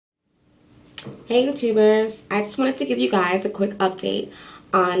Hey YouTubers, I just wanted to give you guys a quick update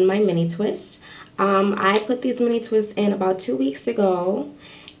on my mini twist. I put these mini twists in about 2 weeks ago,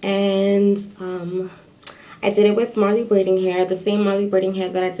 and I did it with Marley braiding hair, the same Marley braiding hair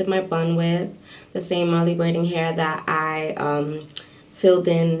that I did my bun with, the same Marley braiding hair that I filled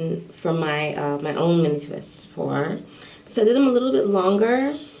in for my my own mini twists for. So I did them a little bit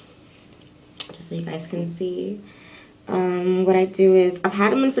longer, just so you guys can see. What I do is, I've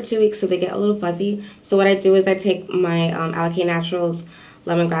had them in for 2 weeks, so they get a little fuzzy. So what I do is I take my Allocate Naturals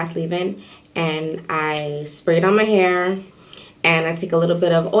lemongrass leave-in, and I spray it on my hair, and I take a little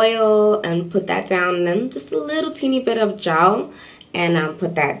bit of oil and put that down, and then just a little teeny bit of gel, and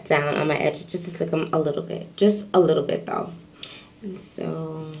put that down on my edges just to slick them a little bit. Just a little bit though. And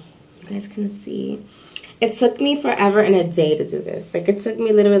so you guys can see. It took me forever and a day to do this. Like, it took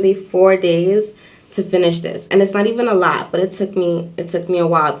me literally 4 days to finish this, and it's not even a lot, but it took me a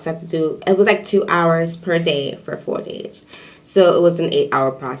while because I had to do, it was like 2 hours per day for 4 days, so it was an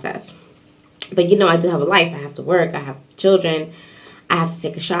 8-hour process. But you know, I do have a life. I have to work, I have children, I have to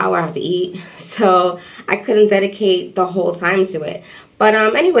take a shower, I have to eat, so I couldn't dedicate the whole time to it. But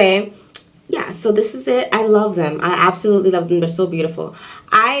anyway, yeah, so this is it. I love them. I absolutely love them. They're so beautiful.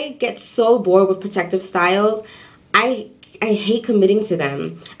 I get so bored with protective styles. I hate committing to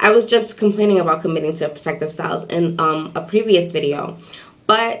them. I was just complaining about committing to protective styles in a previous video.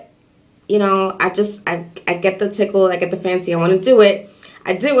 But, you know, I get the tickle, I get the fancy, I want to do it.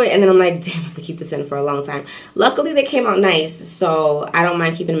 I do it, and then I'm like, damn, I have to keep this in for a long time. Luckily, they came out nice, so I don't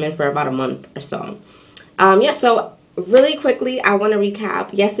mind keeping them in for about a month or so. Yeah, so really quickly, I want to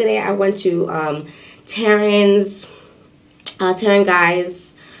recap. Yesterday, I went to Tarens Guys'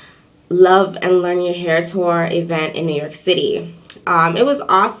 Love and Learn Your Hair Tour event in New York City. It was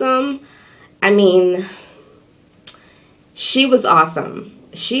awesome. I mean, she was awesome.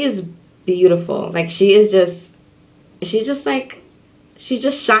 She is beautiful. Like, she just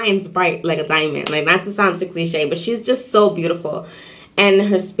shines bright like a diamond. Like, not to sound too cliche, but she's just so beautiful. And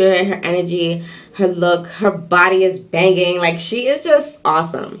her spirit, her energy, her look, her body is banging. Like, she is just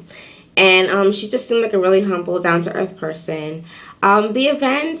awesome. And she just seemed like a really humble, down-to-earth person. The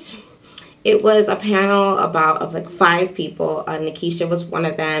event, it was a panel of like 5 people. Nikisha was one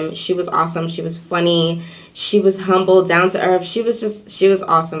of them. She was awesome. She was funny. She was humble, down to earth. She was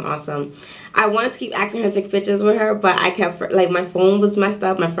awesome. I wanted to keep asking her to take pictures with her, but I kept, like, my phone was messed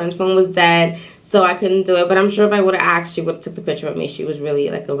up. My friend's phone was dead, so I couldn't do it. But I'm sure if I would have asked, she would have took the picture with me. She was really,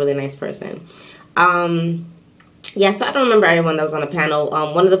 like, a really nice person. Yeah, so I don't remember everyone that was on the panel.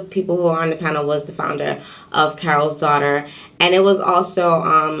 One of the people who were on the panel was the founder of Carol's Daughter, and it was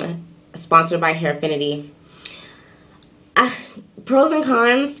also sponsored by Hair Affinity. Pros and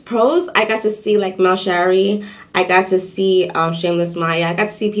cons. Pros, I got to see, like, Mel Shari. I got to see Shameless Maya. I got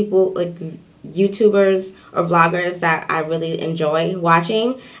to see people, like, YouTubers or vloggers that I really enjoy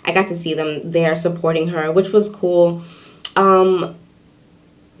watching. I got to see them there supporting her, which was cool. Cons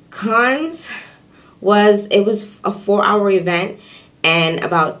was, it was a 4-hour event, and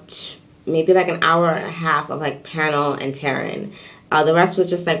about maybe like an hour and a half of, like, panel and Taryn. The rest was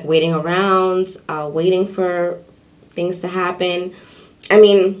just, like, waiting around, waiting for things to happen. I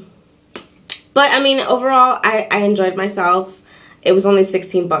mean, overall, I enjoyed myself. It was only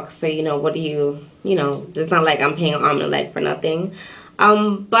 16 bucks, so, you know, what do you know, it's not like I'm paying an arm and a leg for nothing.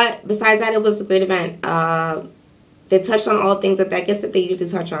 But besides that, it was a great event. They touched on all things that I guess that they usually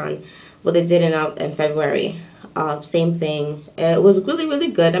touch on. Well, they did in February. Same thing. It was really, really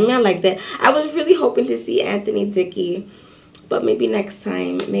good. I mean, I liked it. I was really hoping to see Anthony Dickey, but maybe next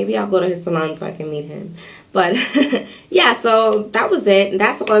time. Maybe I'll go to his salon so I can meet him. But yeah, so that was it.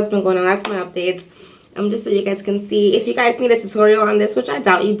 That's all that's been going on. That's my updates. Just so you guys can see. If you guys need a tutorial on this, which I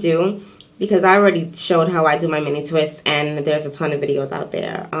doubt you do, because I already showed how I do my mini twists, and there's a ton of videos out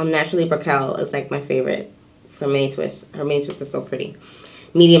there. Naturally Raquel is, like, my favorite for mini twists. Her mini twists are so pretty.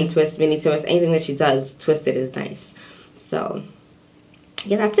 Medium twist, mini twist, anything that she does twisted is nice. So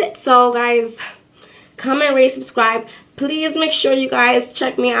yeah, that's it. So guys, comment, rate, subscribe. Please make sure you guys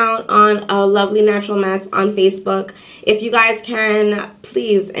check me out on a Lovely Natural Mess on Facebook. If you guys can,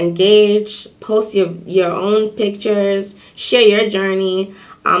 please engage, post your own pictures, share your journey.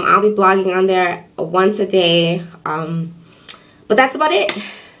 I'll be blogging on there once a day. But that's about it.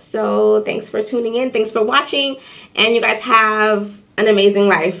 So thanks for tuning in. Thanks for watching. And you guys have an amazing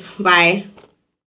life. Bye.